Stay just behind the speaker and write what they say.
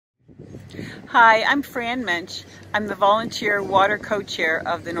Hi, I'm Fran Mentch. I'm the volunteer water co-chair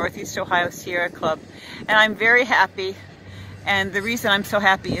of the Northeast Ohio Sierra Club, and I'm very happy. And the reason I'm so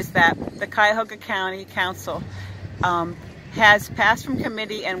happy is that the Cuyahoga County Council has passed from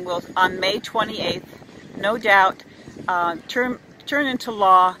committee and will, on May 28th, no doubt, turn into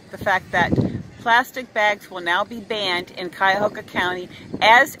law the fact that plastic bags will now be banned in Cuyahoga County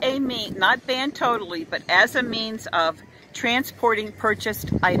as a means, not banned totally, but as a means of transporting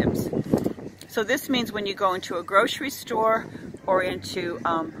purchased items. So this means when you go into a grocery store or into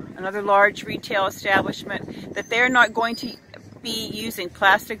another large retail establishment, that they're not going to be using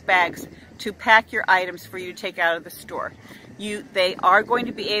plastic bags to pack your items for you to take out of the store. They are going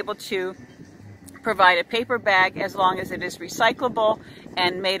to be able to provide a paper bag as long as it is recyclable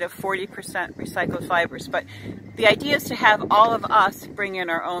and made of 40% recycled fibers. But the idea is to have all of us bring in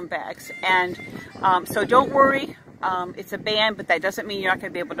our own bags. And so don't worry. It's a ban, but that doesn't mean you're not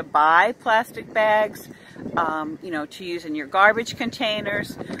going to be able to buy plastic bags, to use in your garbage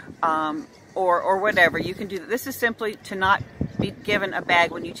containers, or whatever. You can do that. This is simply to not be given a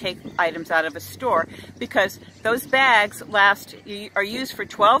bag when you take items out of a store, because those bags are used for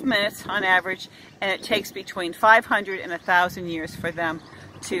 12 minutes on average, and it takes between 500 and 1,000 years for them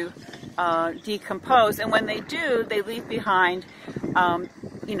to decompose. And when they do, they leave behind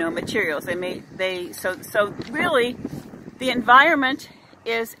materials. So really, the environment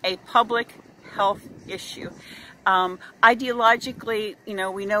is a public health issue. Ideologically,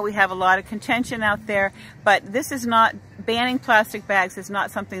 we know we have a lot of contention out there, but this is not, banning plastic bags is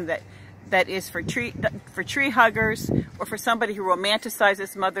not something that is for tree huggers or for somebody who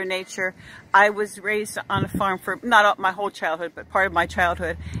romanticizes Mother Nature. I was raised on a farm for not my whole childhood, but part of my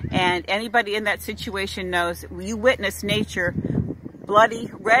childhood, and anybody in that situation knows you witness nature bloody,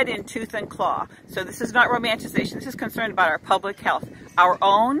 red in tooth and claw. So this is not romanticization. This is concerned about our public health, our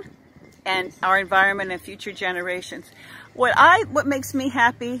own and our environment and future generations. What makes me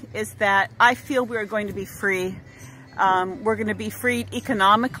happy is that I feel we're going to be free. We're going to be freed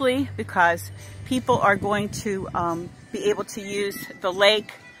economically because people are going to be able to use the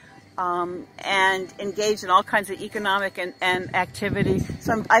lake and engage in all kinds of economic and activity.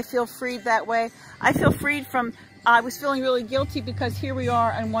 So I feel freed that way. I feel freed from, I was feeling really guilty because here we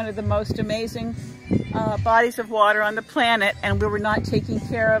are on one of the most amazing bodies of water on the planet, and we were not taking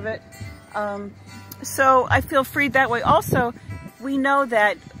care of it. So I feel freed that way. Also, we know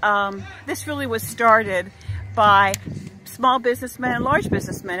that this really was started by small businessmen and large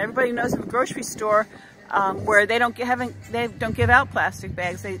businessmen. Everybody knows of a grocery store where they don't give out plastic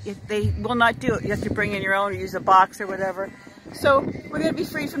bags. They will not do it. You have to bring in your own or use a box or whatever. So we're going to be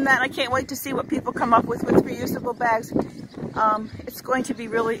free from that, and I can't wait to see what people come up with reusable bags. It's going to be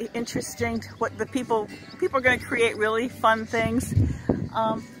really interesting. What the people are going to create really fun things.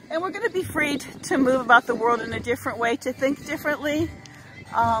 And we're going to be free to move about the world in a different way, to think differently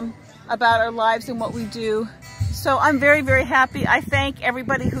about our lives and what we do. So I'm very, very happy. I thank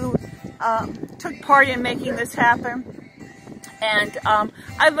everybody who took part in making this happen. And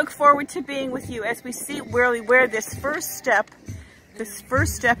I look forward to being with you as we see where this first step,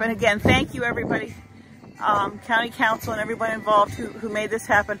 and again, thank you everybody, County Council and everyone involved who made this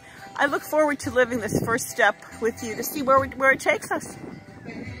happen. I look forward to living this first step with you to see where it takes us.